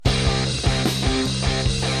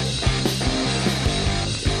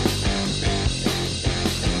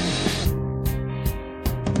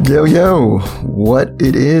Yo, yo, what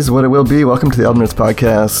it is, what it will be. Welcome to the Album Nerds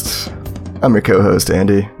Podcast. I'm your co-host,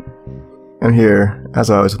 Andy. I'm here, as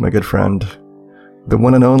always, with my good friend, the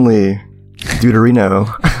one and only Duderino.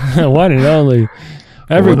 One and only.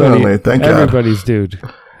 Everybody, thank God. Everybody's dude.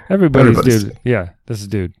 Everybody's dude. Yeah, this is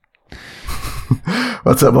dude.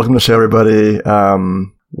 What's up? Welcome to the show, everybody.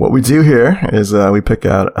 What we do here is we pick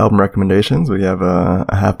out album recommendations. We have a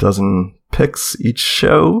half dozen picks each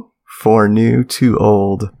show. 4 new, 2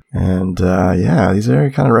 old. And yeah, these are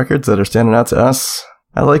kind of records that are standing out to us.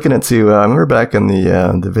 I liken it to, I remember back in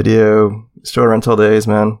the video store rental days,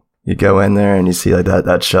 man. You go in there and you see like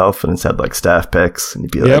that shelf and it's had like staff picks. And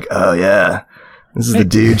you'd be like, oh yeah, this is the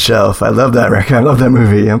dude shelf. I love that record. I love that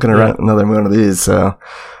movie. I'm going to rent another one of these. So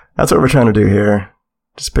that's what we're trying to do here.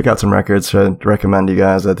 Just pick out some records to recommend you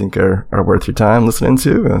guys I think are worth your time listening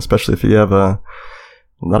to, especially if you have a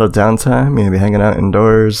lot of downtime, maybe hanging out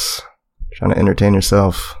indoors, trying to entertain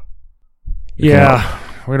yourself. Yeah,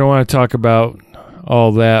 we don't want to talk about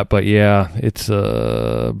all that, but yeah, it's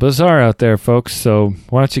bizarre out there, folks. So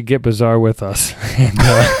why don't you get bizarre with us and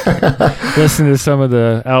listen to some of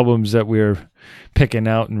the albums that we're picking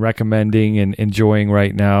out and recommending and enjoying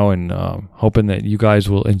right now, and hoping that you guys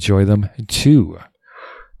will enjoy them too.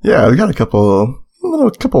 Yeah, we got a couple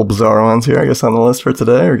bizarre ones here, I guess, on the list for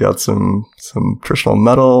today. We got some traditional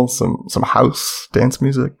metal, some house, dance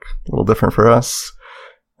music, a little different for us.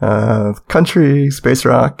 Country, space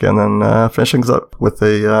rock, and then finishing up with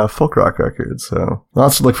a folk rock record. So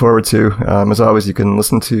lots to look forward to. As always, you can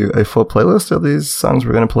listen to a full playlist of these songs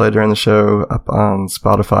we're going to play during the show up on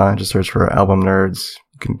Spotify. Just search for Album Nerds.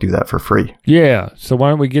 You can do that for free. Yeah. So why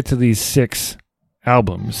don't we get to these 6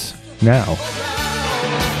 albums now?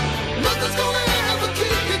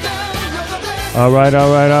 All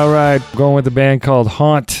right. Going with a band called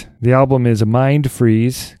Haunt. The album is Mind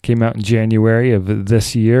Freeze. Came out in January of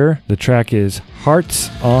this year. The track is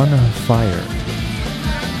Hearts on Fire.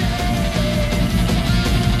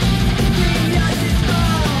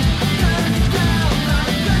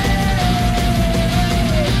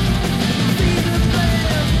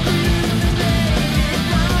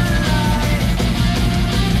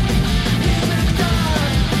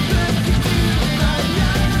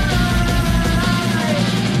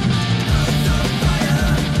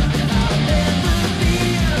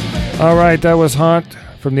 All right, that was Haunt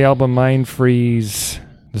from the album Mind Freeze.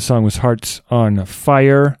 The song was Hearts on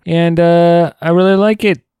Fire, and I really like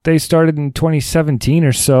it. They started in 2017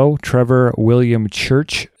 or so. Trevor William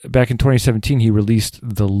Church. Back in 2017, he released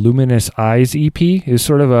the Luminous Eyes EP. It was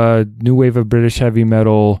sort of a new wave of British heavy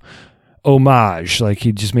metal homage. Like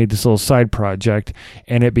he just made this little side project,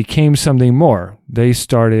 and it became something more. They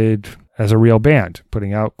started as a real band,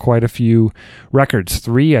 putting out quite a few records.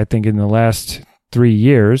 3, I think, in the last 3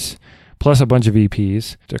 years, plus a bunch of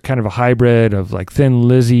EPs. They're kind of a hybrid of like Thin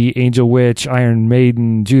Lizzy, Angel Witch, Iron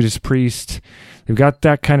Maiden, Judas Priest. They've got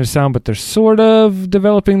that kind of sound, but they're sort of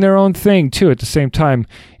developing their own thing too at the same time.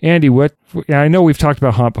 Andy, I know we've talked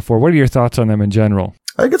about Haunt before. What are your thoughts on them in general?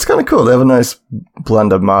 I think it's kind of cool. They have a nice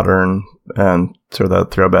blend of modern and sort of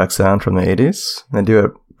that throwback sound from the 80s. They do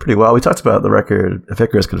it pretty well. We talked about the record If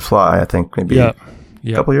Icarus Could Fly, I think maybe a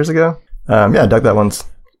couple years ago. I dug that one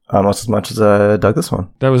almost as much as I dug this one.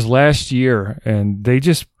 That was last year, and they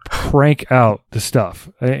just crank out the stuff.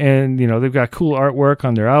 And, you know, they've got cool artwork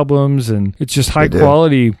on their albums, and it's just high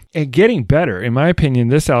quality and getting better. In my opinion,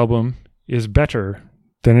 this album is better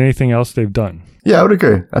than anything else they've done. Yeah, I would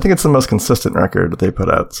agree. I think it's the most consistent record that they put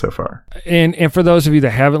out so far. And for those of you that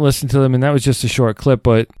haven't listened to them, and that was just a short clip,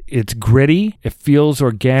 but it's gritty. It feels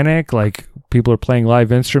organic, like people are playing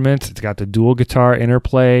live instruments. It's got the dual guitar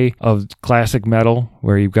interplay of classic metal,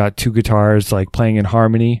 where you've got 2 guitars like playing in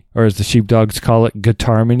harmony, or as the Sheepdogs call it,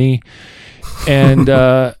 guitarmony. And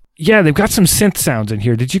yeah, they've got some synth sounds in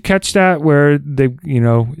here. Did you catch that? Where they, you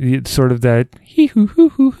know, sort of that hee hoo hoo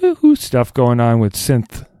hoo hoo hoo stuff going on with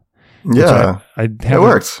synth. Yeah, it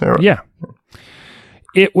works. Yeah.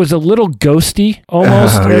 It was a little ghosty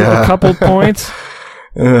almost at a couple points.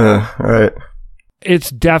 Right. It's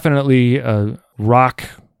definitely a rock,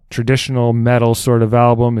 traditional metal sort of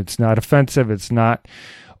album. It's not offensive. It's not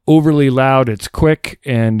overly loud. It's quick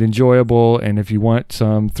and enjoyable. And if you want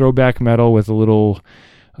some throwback metal with a little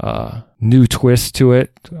new twist to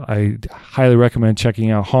it, I highly recommend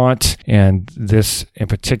checking out Haunt and this in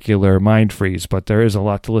particular, Mind Freeze. But there is a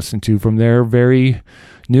lot to listen to from their very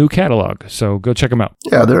new catalog, so go check them out.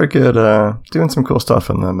 Yeah, they're good, doing some cool stuff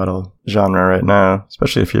in the metal genre right now,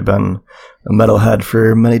 especially if you've been a metalhead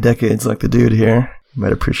for many decades like the dude here. You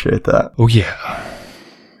might appreciate that. Oh yeah.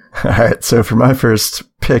 All right, so for my first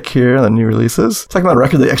pick here, the new releases, talking about a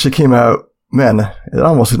record that actually came out man, it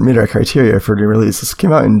almost didn't meet our criteria for the release. This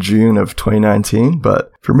came out in June of 2019,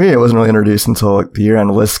 but for me, it wasn't really introduced until like, the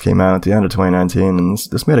year-end list came out at the end of 2019, and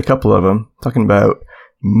this made a couple of them. Talking about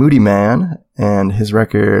Moody Man and his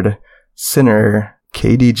record Sinner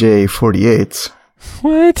KDJ 48.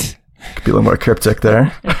 What? Could be a little more cryptic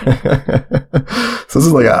there. So this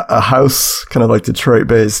is like a house, kind of like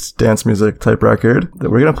Detroit-based dance music type record.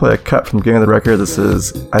 We're going to play a cut from the beginning of the record. This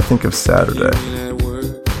is I Think of Saturday.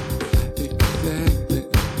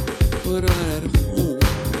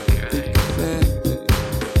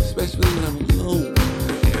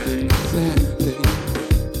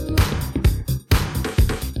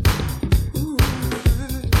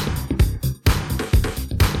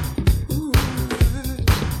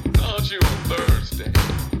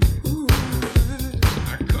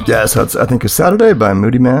 Yeah, so it's I Think of Saturday by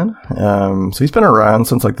Moody Man. So he's been around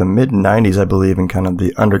since like the mid-90s, I believe, in kind of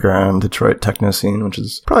the underground Detroit techno scene, which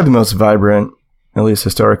is probably the most vibrant, at least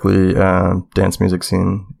historically, dance music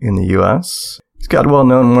scene in the U.S. He's got well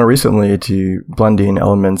known more recently to blending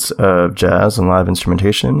elements of jazz and live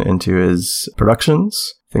instrumentation into his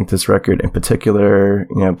productions. I think this record in particular,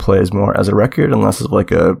 plays more as a record and less as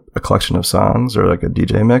like a collection of songs or like a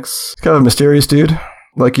DJ mix. He's kind of a mysterious dude,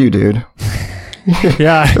 like you, dude.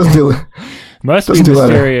 Yeah, must be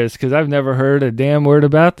mysterious because I've never heard a damn word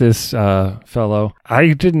about this fellow.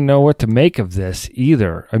 I didn't know what to make of this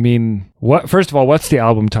either. I mean, first of all, what's the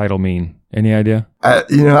album title mean? Any idea? On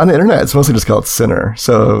the internet, it's mostly just called Sinner.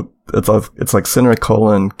 So it's like Sinner :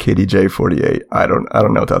 KDJ 48. I don't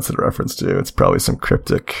know what that's a reference to. It's probably some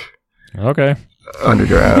cryptic. Okay.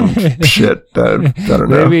 Underground shit. I don't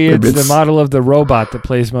know. Maybe it's the model of the robot that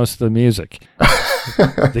plays most of the music.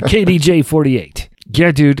 The KDJ 48.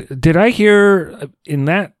 Yeah, dude. Did I hear in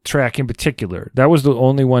that track in particular? That was the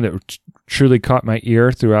only one that truly caught my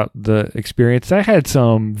ear throughout the experience. I had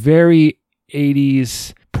some very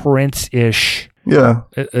 80s Prince-ish. Yeah.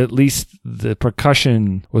 At least the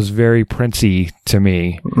percussion was very Princey to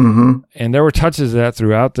me. Mm-hmm. And there were touches of that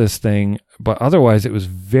throughout this thing, but otherwise it was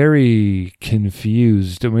very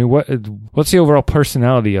confused. I mean, what's the overall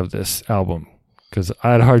personality of this album? Because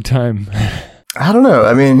I had a hard time. I don't know.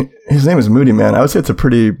 I mean, his name is Moody Man. I would say it's a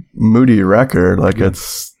pretty moody record. Like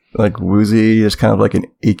it's like woozy. There's kind of like an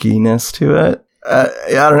ickiness to it. I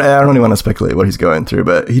don't really want to speculate what he's going through,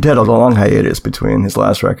 but he did a long hiatus between his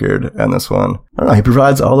last record and this one. I don't know. He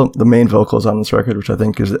provides all the main vocals on this record, which I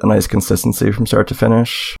think is a nice consistency from start to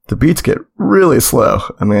finish. The beats get really slow.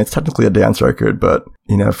 I mean, it's technically a dance record, but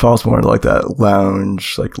it falls more into like that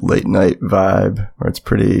lounge, like late night vibe where it's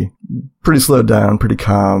pretty slowed down, pretty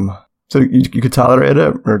calm. So you could tolerate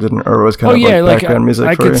it, or was kind of like background music?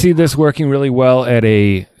 I could see this working really well at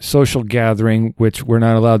a social gathering, which we're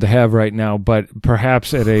not allowed to have right now, but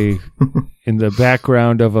perhaps at in the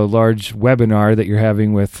background of a large webinar that you're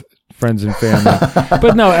having with friends and family.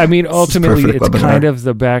 But no, I mean, ultimately, it's kind of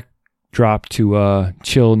the backdrop to a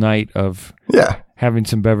chill night of having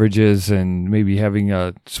some beverages and maybe having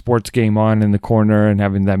a sports game on in the corner and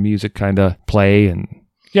having that music kind of play and.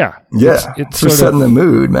 Yeah. It's sort of setting the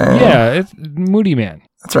mood, man. Yeah, it's Moody Man.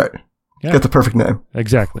 That's right. Yeah. Got the perfect name.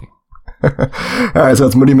 Exactly. All right, so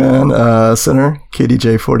it's Moody Man, Sinner,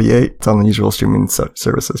 KDJ 48. It's on the usual streaming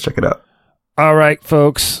services. Check it out. All right,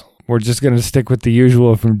 folks. We're just going to stick with the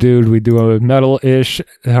usual from Dude. We do a metal-ish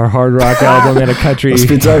or hard rock album and a country. Let's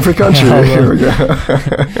be time for country. Here we go.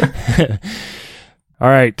 All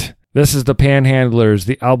right. This is the Panhandlers.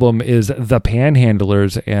 The album is The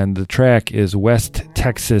Panhandlers, and the track is West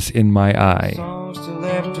Texas in My Eye. Songs till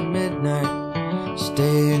after midnight,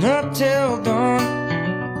 staying up till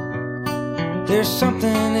dawn. There's something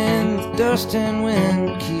in the dust and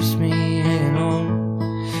wind keeps me hanging on.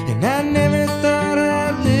 And I never thought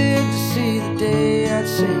I'd live to see the day I'd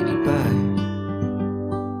say goodbye.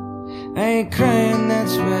 I ain't crying,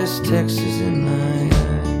 that's West Texas in my eye.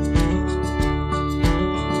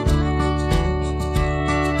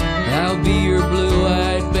 I'll be your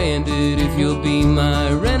blue-eyed bandit if you'll be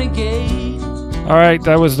my renegade. All right,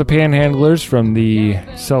 that was the Panhandlers from the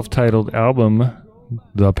self-titled album,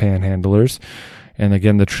 The Panhandlers. And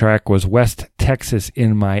again, the track was West Texas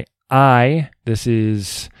in My Eye. This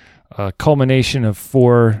is a culmination of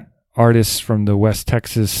 4 artists from the West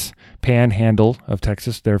Texas Panhandle of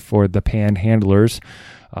Texas, therefore the Panhandlers.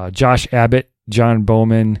 Josh Abbott, John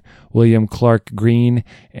Bowman, William Clark Green,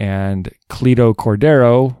 and Cleto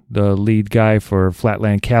Cordero, the lead guy for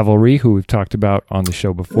Flatland Cavalry, who we've talked about on the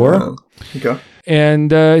show before. Okay.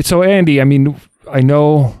 And so, Andy, I mean, I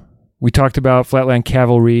know we talked about Flatland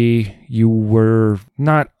Cavalry. You were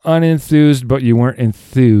not unenthused, but you weren't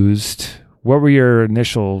enthused. What were your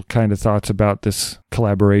initial kind of thoughts about this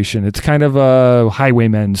collaboration? It's kind of a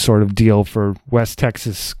Highwaymen sort of deal for West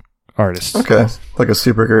Texas artists. Okay. Like a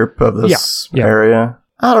super group of this Yeah. area.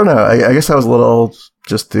 I don't know. I guess I was a little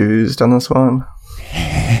just enthused on this one.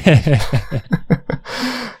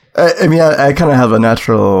 I mean, I kind of have a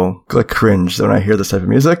natural like cringe when I hear this type of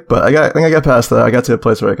music, but I think I got past that. I got to a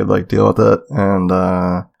place where I could like deal with it, and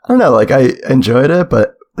I don't know, like I enjoyed it,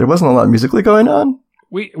 but there wasn't a lot musically going on.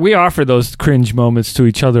 We offer those cringe moments to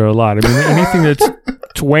each other a lot. I mean, anything that's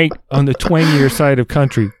on the twangier side of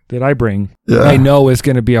country that I bring, I know is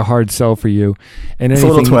going to be a hard sell for you. And it's a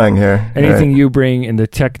little twang here. Anything right? you bring in the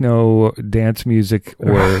techno dance music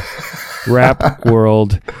or rap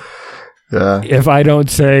world, if I don't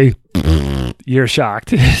say, you're shocked.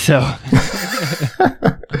 So I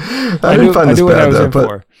didn't find this what I bad was though. in But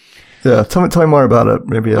for. Yeah, tell me more about it.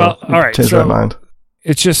 Maybe I'll all right, change my mind.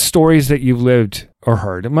 It's just stories that you've lived or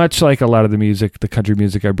heard. Much like a lot of the music, the country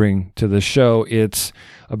music I bring to the show, it's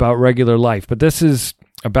about regular life. But this is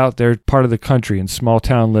about their part of the country and small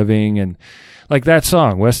town living. And like that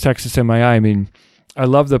song, West Texas in My Eye. I mean, I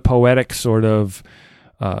love the poetic sort of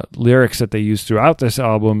lyrics that they use throughout this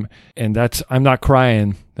album. And that's I'm Not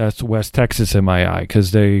Crying. That's West Texas in My Eye, because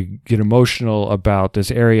they get emotional about this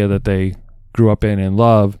area that they grew up in and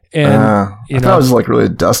love. And I thought it was like really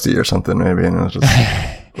dusty or something maybe, and it was just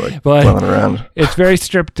like blowing around. It's very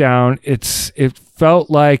stripped down. It felt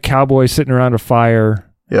like cowboys sitting around a fire,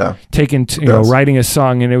 taking writing a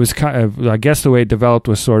song, and it was kind of, I guess the way it developed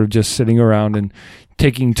was sort of just sitting around and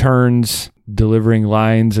taking turns delivering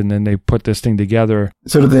lines, and then they put this thing together.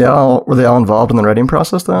 So were they all involved in the writing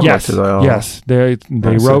process then? Yes, yes. They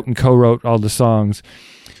wrote and co-wrote all the songs,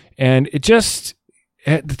 and it just,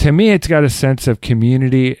 to me, it's got a sense of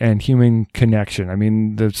community and human connection. I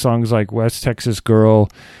mean, the songs like West Texas Girl,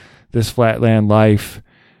 This Flatland Life,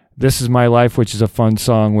 This Is My Life, which is a fun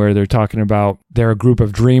song where they're talking about they're a group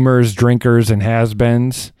of dreamers, drinkers, and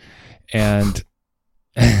has-beens, and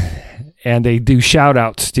and they do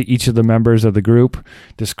shout-outs to each of the members of the group,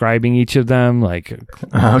 describing each of them, like,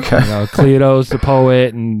 Cleo's the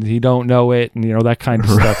poet, and he don't know it, and, that kind of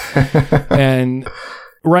stuff. And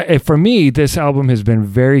for me, this album has been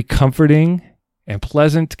very comforting and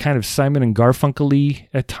pleasant, kind of Simon and Garfunkel-y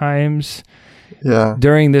at times. Yeah.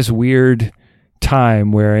 During this weird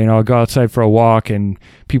time where, I'll go outside for a walk and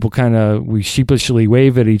people we sheepishly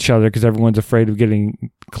wave at each other because everyone's afraid of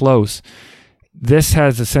getting close. This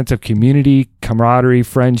has a sense of community, camaraderie,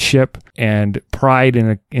 friendship, and pride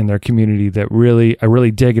in their community that I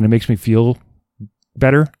really dig, and it makes me feel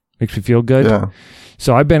better, makes me feel good. Yeah.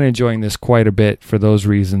 So I've been enjoying this quite a bit for those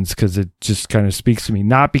reasons, because it just kind of speaks to me.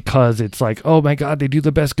 Not because it's like, oh my God, they do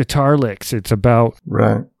the best guitar licks. It's about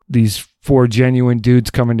these four genuine dudes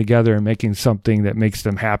coming together and making something that makes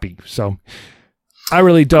them happy. So I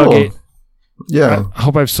really dug it. Yeah. I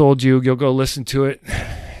hope I've sold you. You'll go listen to it.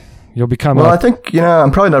 You'll become I think,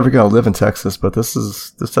 I'm probably never going to live in Texas, but this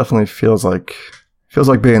definitely feels like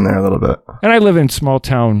being there a little bit. And I live in small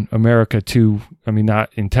town America too. I mean,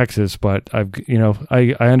 not in Texas, but I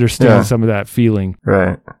understand some of that feeling.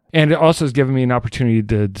 Right. And it also has given me an opportunity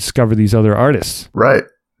to discover these other artists. Right.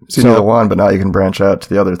 So you know the one, but now you can branch out to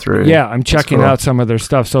the other three. Yeah, I'm checking out some of their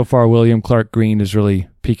stuff. So far, William Clark Green is really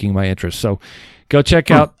piquing my interest. So go check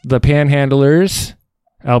out the Panhandlers.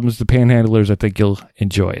 Albums, The Panhandlers. I think you'll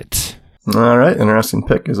enjoy it. All right. Interesting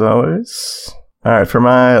pick as always. All right. For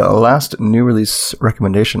my last new release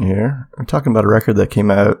recommendation here, I'm talking about a record that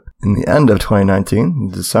came out in the end of 2019,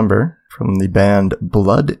 in December, from the band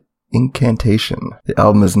Blood Incantation. The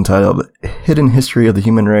album is entitled Hidden History of the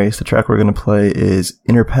Human Race. The track we're going to play is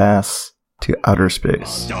Inner Pass to Outer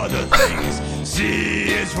Space. Other things, C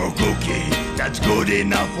is for cookie. That's good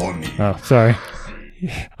enough for me. Oh, sorry.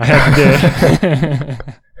 I had to do it.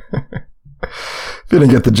 If you didn't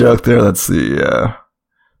get the joke there, that's the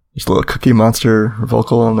just a little Cookie Monster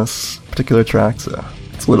vocal on this particular track. So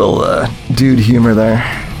it's a little dude humor there.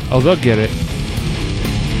 Oh, they'll get it.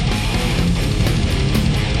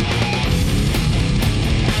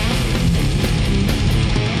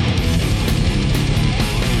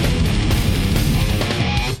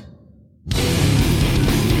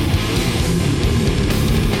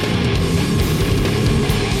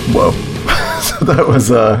 Whoa. So that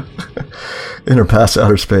was Inner Pass to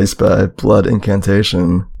Outer Space by Blood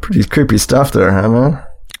Incantation. Pretty creepy stuff there, huh, man?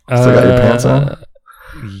 Still got your pants on?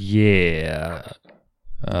 Yeah.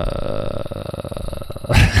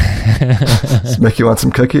 Does it make you want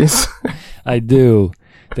some cookies? I do.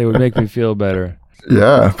 They would make me feel better.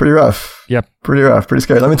 Yeah, pretty rough. Yep. Pretty rough, pretty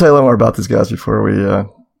scary. Let me tell you a little more about these guys before we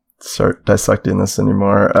start dissecting this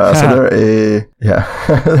anymore. So they're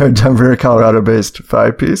a Denver, Colorado-based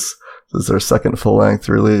 5-piece. This is their second full-length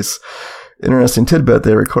release. Interesting tidbit,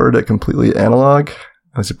 they recorded it completely analog.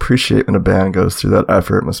 I always appreciate when a band goes through that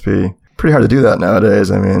effort. It must be pretty hard to do that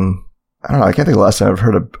nowadays. I mean, I don't know. I can't think of the last time I've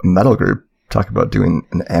heard a metal group talk about doing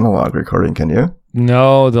an analog recording. Can you?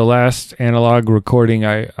 No, the last analog recording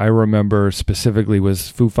I remember specifically was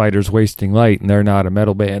Foo Fighters' Wasting Light, and they're not a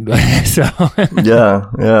metal band. So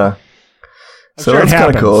yeah. So that's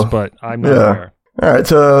kind of cool, but I'm not aware. All right,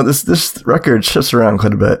 so this record shifts around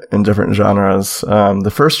quite a bit in different genres.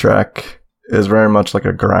 The first track is very much like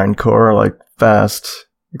a grindcore, like fast,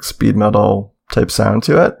 like speed metal type sound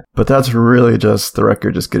to it. But that's really just the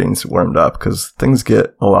record just getting warmed up, because things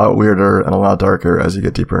get a lot weirder and a lot darker as you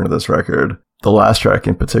get deeper into this record. The last track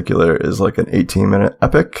in particular is like an 18-minute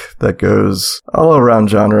epic that goes all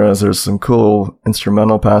around genres. There's some cool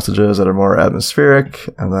instrumental passages that are more atmospheric,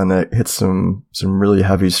 and then it hits some really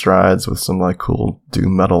heavy strides with some like cool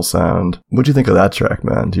doom metal sound. What'd you think of that track,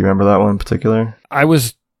 man? Do you remember that one in particular? I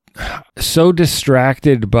was so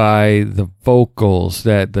distracted by the vocals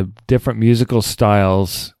that the different musical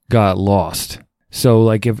styles got lost. So,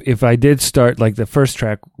 like, if I did start, like, the first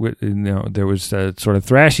track, there was sort of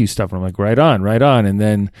thrashy stuff, and I'm like, right on. And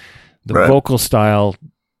then the vocal style,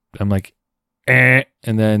 I'm like, and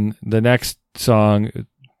then the next song,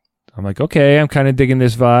 I'm like, okay, I'm kind of digging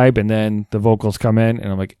this vibe, and then the vocals come in,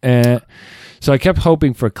 and I'm like, So I kept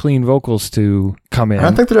hoping for clean vocals to come in. I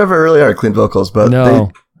don't think there ever really are clean vocals, but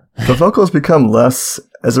the vocals become less,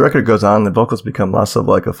 as the record goes on, the vocals become less of,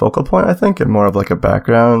 like, a focal point, I think, and more of, like, a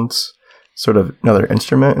background sort of another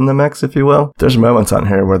instrument in the mix, if you will. There's moments on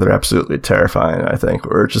here where they're absolutely terrifying, I think,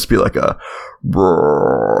 or it just be like a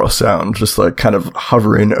sound, just like kind of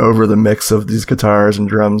hovering over the mix of these guitars and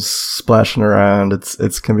drums splashing around.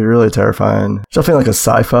 It's can be really terrifying. Definitely like a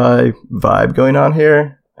sci-fi vibe going on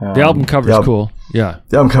here. The album cover is cool. Yeah.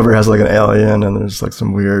 The album cover has like an alien, and there's like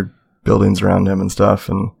some weird buildings around him and stuff.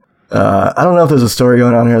 And I don't know if there's a story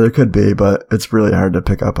going on here. There could be, but it's really hard to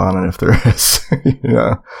pick up on it if there is.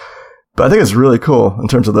 But I think it's really cool in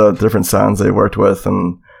terms of the different sounds they worked with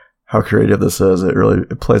and how creative this is.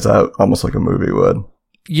 It plays out almost like a movie would.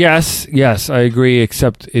 Yes, I agree,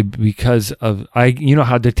 except because of you know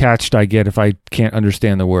how detached I get if I can't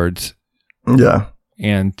understand the words. Yeah.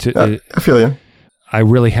 And I feel you. I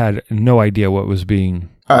really had no idea what was being.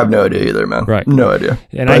 I have no idea either, man. Right. No idea.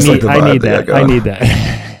 And I need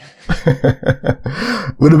that.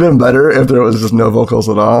 Would have been better if there was just no vocals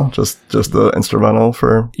at all, just the instrumental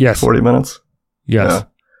for 40 minutes. Yes. Yeah.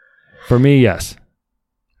 For me, yes.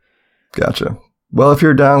 Gotcha. Well, if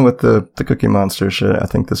you're down with the Cookie Monster shit, I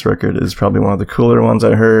think this record is probably one of the cooler ones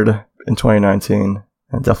I heard in 2019,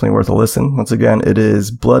 and definitely worth a listen. Once again, it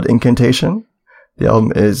is Blood Incantation. The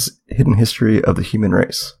album is Hidden History of the Human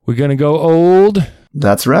Race. We're going to go old.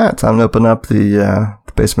 That's right. Time to open up the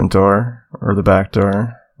basement door or the back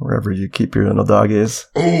door, wherever you keep your little doggies.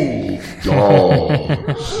 Old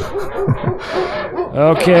dogs.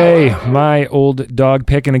 Okay, my old dog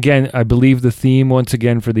pick. And again, I believe the theme once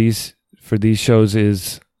again for these shows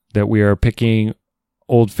is that we are picking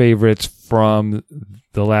old favorites from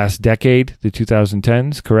the last decade, the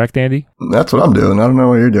 2010s. Correct, Andy? That's what I'm doing. I don't know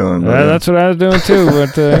what you're doing. That's what I was doing too.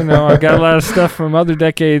 But I got a lot of stuff from other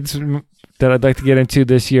decades that I'd like to get into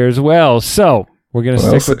this year as well. So we're going to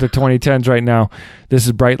stick with the 2010s right now. This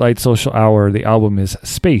is Bright Light Social Hour. The album is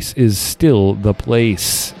Space is Still the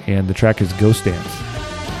Place, and the track is Ghost Dance.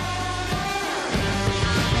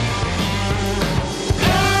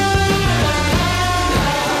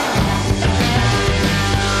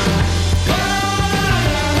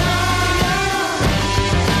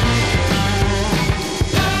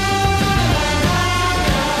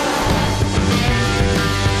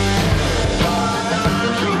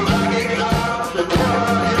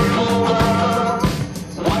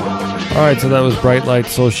 All right, so that was Bright Light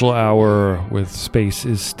Social Hour with Space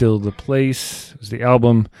is Still the Place. It was the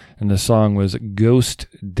album, and the song was Ghost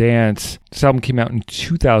Dance. This album came out in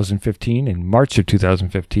 2015, in March of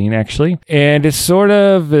 2015, actually. And it sort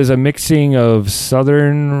of is a mixing of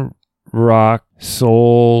southern rock,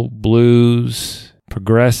 soul, blues,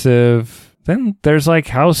 progressive. Then there's like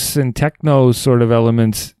house and techno sort of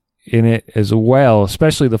elements in it as well,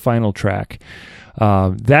 especially the final track.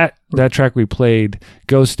 That track we played,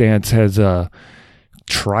 Ghost Dance, has a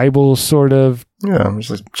tribal sort of there's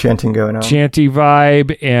like chanting going on, chanty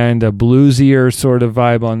vibe, and a bluesier sort of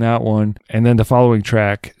vibe on that one. And then the following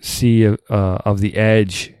track, Sea of the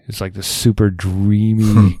Edge, is like the super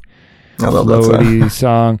dreamy, floaty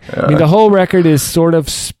song. Yeah. I mean, the whole record is sort of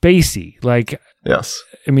spacey. Like Yes.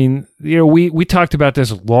 I mean, we talked about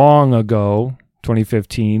this long ago,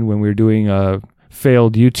 2015, when we were doing a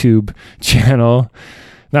failed YouTube channel.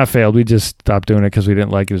 Not failed, we just stopped doing it because we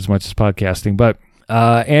didn't like it as much as podcasting. But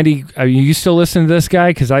Andy, are you still listening to this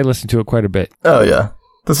guy? Because I listen to it quite a bit. Oh, yeah.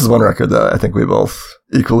 This is one record that I think we both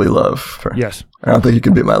equally love. Yes. I don't think you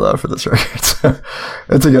can beat my love for this record.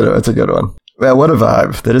 It's a good one. Yeah, what a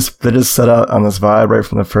vibe. They just set out on this vibe right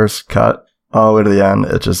from the first cut all the way to the end.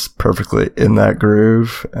 It's just perfectly in that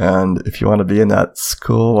groove. And if you want to be in that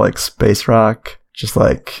cool, like, space rock, just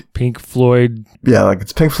like Pink Floyd. Yeah, like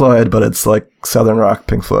it's Pink Floyd, but it's like Southern rock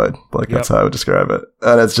Pink Floyd. Like that's how I would describe it.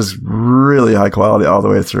 And it's just really high quality all the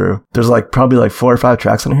way through. There's like probably like 4 or 5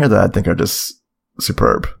 tracks in here that I think are just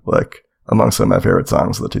superb. Like among some of my favorite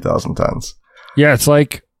songs of the 2010s. Yeah, it's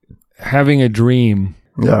like having a dream.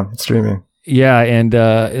 Yeah, it's dreamy. Yeah, and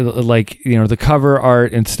like, you know, the cover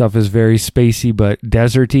art and stuff is very spacey but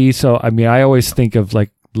deserty. So, I mean, I always think of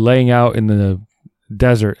like laying out in the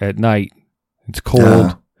desert at night. It's cold.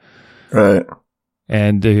 Yeah, right.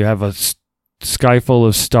 And you have a sky full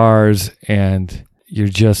of stars and you're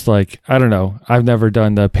just like, I don't know. I've never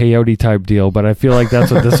done the peyote type deal, but I feel like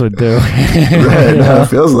that's what this would do. Right. No, it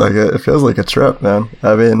feels like it. It feels like a trip, man.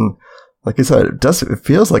 I mean, like you said, it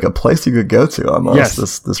feels like a place you could go to almost.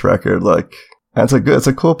 Yes. This record, like, and it's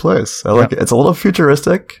a cool place. I like it. It's a little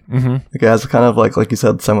futuristic. Mm-hmm. Like it has kind of like you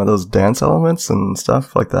said, some of those dance elements and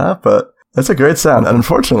stuff like that. But it's a great sound. And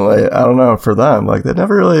unfortunately, I don't know, for them, like they've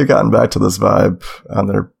never really gotten back to this vibe on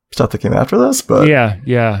their stuff that came after this. But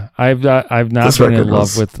yeah, I've not been in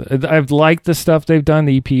love with. I've liked the stuff they've done,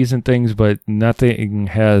 the EPs and things, but nothing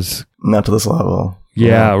has not to this level.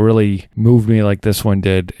 Yeah, really moved me like this one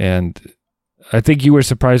did. And I think you were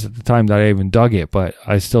surprised at the time that I even dug it, but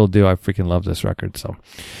I still do. I freaking love this record. So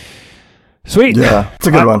sweet. Yeah, it's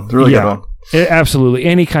a good one. It's a really good one. Absolutely.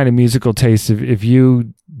 Any kind of musical taste. If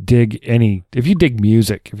you dig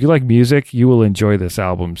music, if you like music, you will enjoy this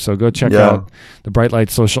album. So go check out the Bright Light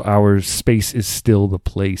Social Hours. Space is Still the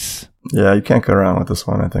Place. Yeah, you can't go wrong with this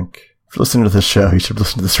one, I think. If you're listening to this show, you should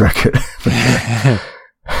listen to this record.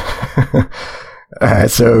 All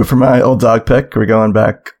right, so for my old dog pick, we're going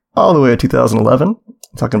back all the way to 2011. I'm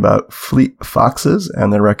talking about Fleet Foxes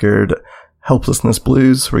and their record Helplessness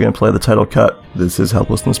Blues. We're going to play the title cut. This is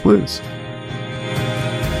Helplessness Blues.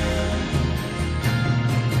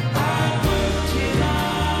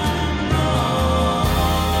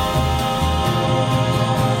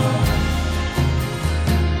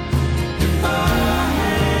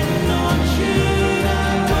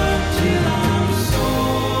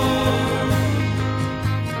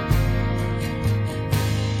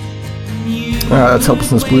 That's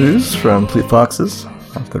Helplessness Blues from Fleet Foxes,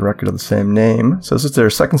 off the record of the same name. So this is their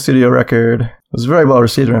second studio record. It was very well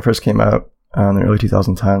received when it first came out in the early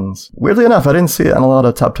 2010s. Weirdly enough, I didn't see it on a lot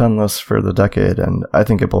of top 10 lists for the decade, and I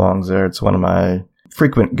think it belongs there. It's one of my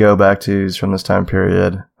frequent go-back-tos from this time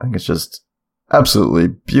period. I think it's just absolutely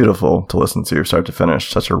beautiful to listen to start to finish.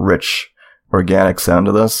 Such a rich, organic sound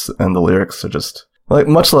to this, and the lyrics are just...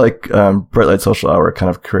 much like Bright Light Social Hour kind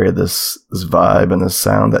of created this vibe and this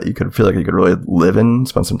sound that you could feel like you could really live in,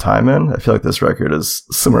 spend some time in. I feel like this record is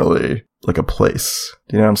similarly like a place.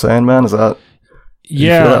 Do you know what I'm saying, man? Is that... Do you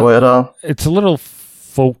feel that way at all? It's a little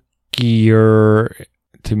folkier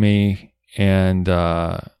to me and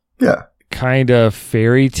kind of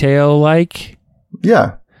fairy tale like.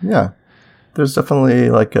 Yeah. There's definitely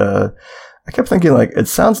like I kept thinking like it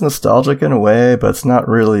sounds nostalgic in a way, but it's not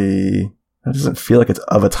really... It doesn't feel like it's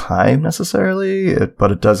of a time necessarily,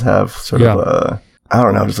 but it does have sort of a, I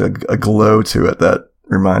don't know, just a glow to it that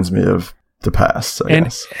reminds me of the past, I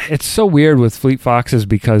guess. It's so weird with Fleet Foxes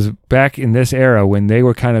because back in this era when they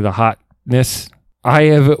were kind of the hotness, I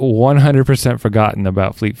have 100% forgotten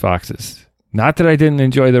about Fleet Foxes. Not that I didn't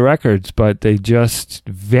enjoy the records, but they just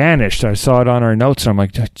vanished. I saw it on our notes, and I'm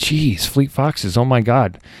like, geez, Fleet Foxes, oh my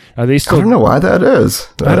God. Are they still... I don't know why that is.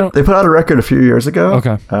 They put out a record a few years ago.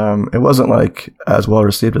 Okay. It wasn't like as well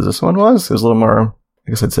received as this one was. It was a little more, I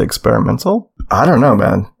guess I'd say, experimental. I don't know,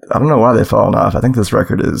 man. I don't know why they've fallen off. I think this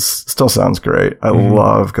record still sounds great. I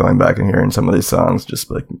love going back and hearing some of these songs.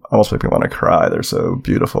 Just like almost make me want to cry. They're so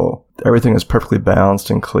beautiful. Everything is perfectly balanced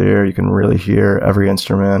and clear. You can really hear every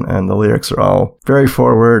instrument, and the lyrics are all very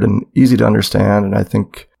forward and easy to understand. And I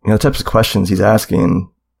think, the types of questions he's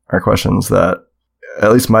asking are questions that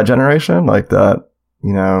at least my generation, like that,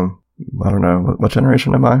 I don't know, what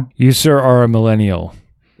generation am I? You, sir, are a millennial.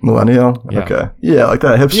 Millennial? Yeah. Okay. Yeah, like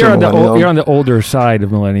that hipster millennial. You're on the older side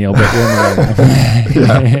of millennial, but you're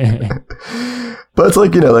millennial. Yeah. But it's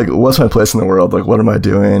like, like, what's my place in the world? Like, what am I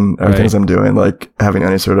doing? Everything I'm doing, like, having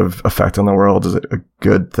any sort of effect on the world is a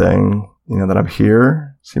good thing. that I'm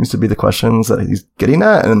here seems to be the questions that he's getting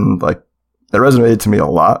at. And like, it resonated to me a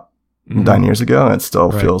lot 9 years ago, and it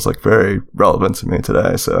still feels like very relevant to me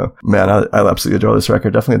today. So man, I absolutely adore this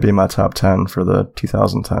record. Definitely be my top 10 for the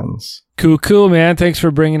 2010s. Cool, man. Thanks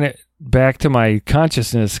for bringing it back to my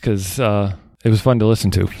consciousness, because it was fun to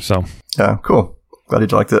listen to. So yeah, cool. Glad you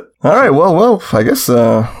liked it. All right, well, I guess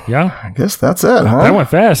that's it, huh? That went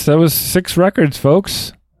fast. That was 6 records,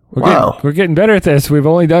 folks. Wow. We're getting better at this. We've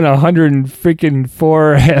only done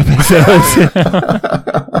 104 episodes.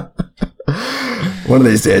 One of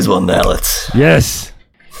these days we'll nail it. Yes.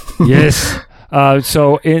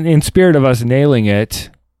 So in spirit of us nailing it,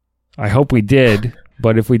 I hope we did.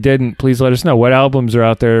 But if we didn't, please let us know what albums are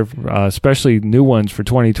out there, especially new ones for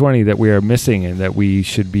 2020 that we are missing and that we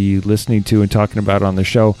should be listening to and talking about on the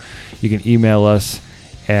show. You can email us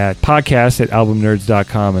at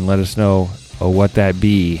podcast@albumnerds.com and let us know what that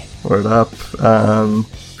be. Word up. If you want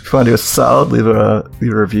to do a solid, leave a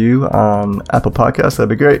review on Apple Podcasts. That'd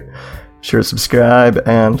be great. Sure to subscribe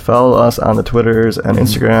and follow us on the Twitters and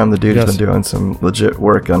Instagram. The dude's been doing some legit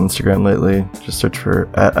work on Instagram lately. Just search for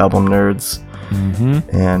 @albumnerds.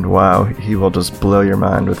 And wow, he will just blow your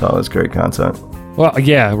mind with all his great content. Well,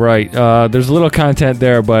 yeah, right. There's a little content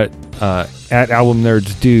there, but at Album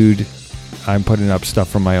Nerds Dude, I'm putting up stuff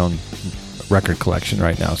from my own record collection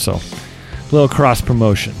right now. So a little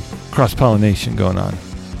cross-promotion, cross-pollination going on.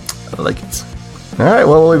 I like it. All right,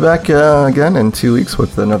 well, we'll be back again in 2 weeks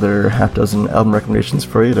with another half dozen album recommendations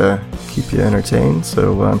for you to keep you entertained.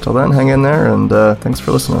 So until then, hang in there, and thanks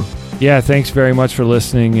for listening. Yeah, thanks very much for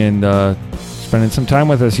listening and spending some time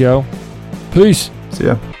with us, yo. Peace. See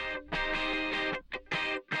ya.